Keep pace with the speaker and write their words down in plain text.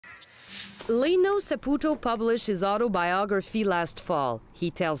Lino Saputo published his autobiography last fall.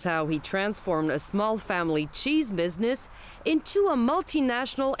 He tells how he transformed a small family cheese business into a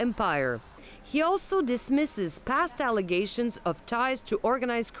multinational empire. He also dismisses past allegations of ties to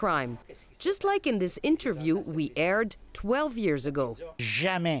organized crime, just like in this interview we aired 12 years ago.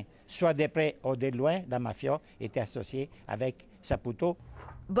 Jamais, soit de près ou de loin, la mafia était associée avec Saputo.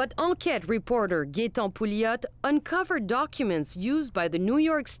 But Enquête reporter Gaëtan Pouliot uncovered documents used by the New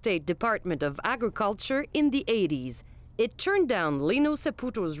York State Department of Agriculture in the 80s. It turned down Lino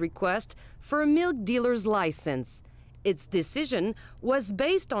Saputo's request for a milk dealer's license. Its decision was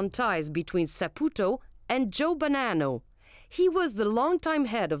based on ties between Saputo and Joe Bonanno. He was the longtime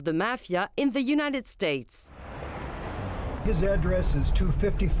head of the Mafia in the United States. His address is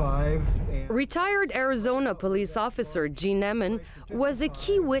 255. Retired Arizona police officer Gene Emmon was a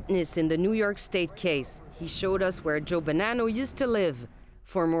key witness in the New York State case. He showed us where Joe Bonanno used to live.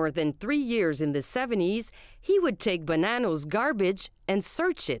 For more than 3 years in the 70s, he would take Bonnano's garbage and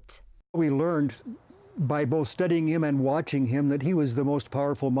search it. We learned by both studying him and watching him that he was the most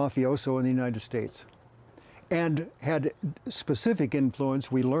powerful mafioso in the United States and had specific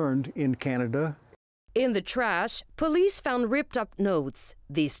influence, we learned, in Canada. In the trash, police found ripped-up notes.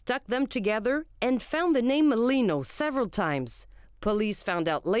 They stuck them together and found the name Lino several times. Police found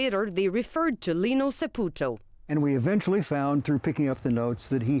out later they referred to Lino Saputo. And we eventually found, through picking up the notes,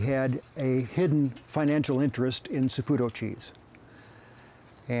 that he had a hidden financial interest in Saputo cheese.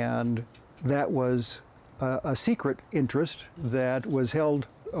 And that was a secret interest that was held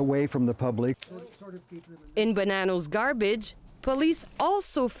away from the public. In Bonnano's garbage, police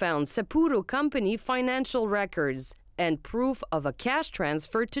also found Saputo Company financial records and proof of a cash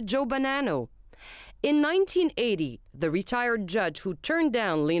transfer to Joe Bonanno. In 1980, the retired judge who turned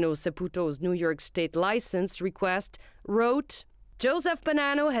down Lino Saputo's New York State license request wrote, "Joseph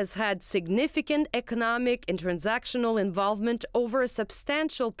Bonnano has had significant economic and transactional involvement over a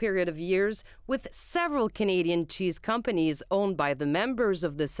substantial period of years with several Canadian cheese companies owned by the members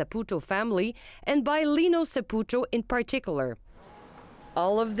of the Saputo family and by Lino Saputo in particular."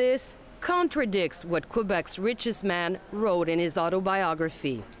 All of this contradicts what Quebec's richest man wrote in his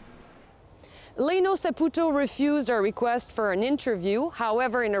autobiography. Lino Saputo refused our request for an interview.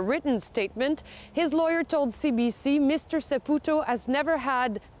 However, in a written statement, his lawyer told CBC Mr. Saputo has never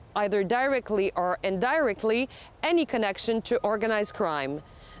had, either directly or indirectly, any connection to organized crime.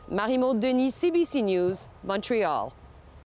 Marie-Maude Denis, CBC News, Montreal.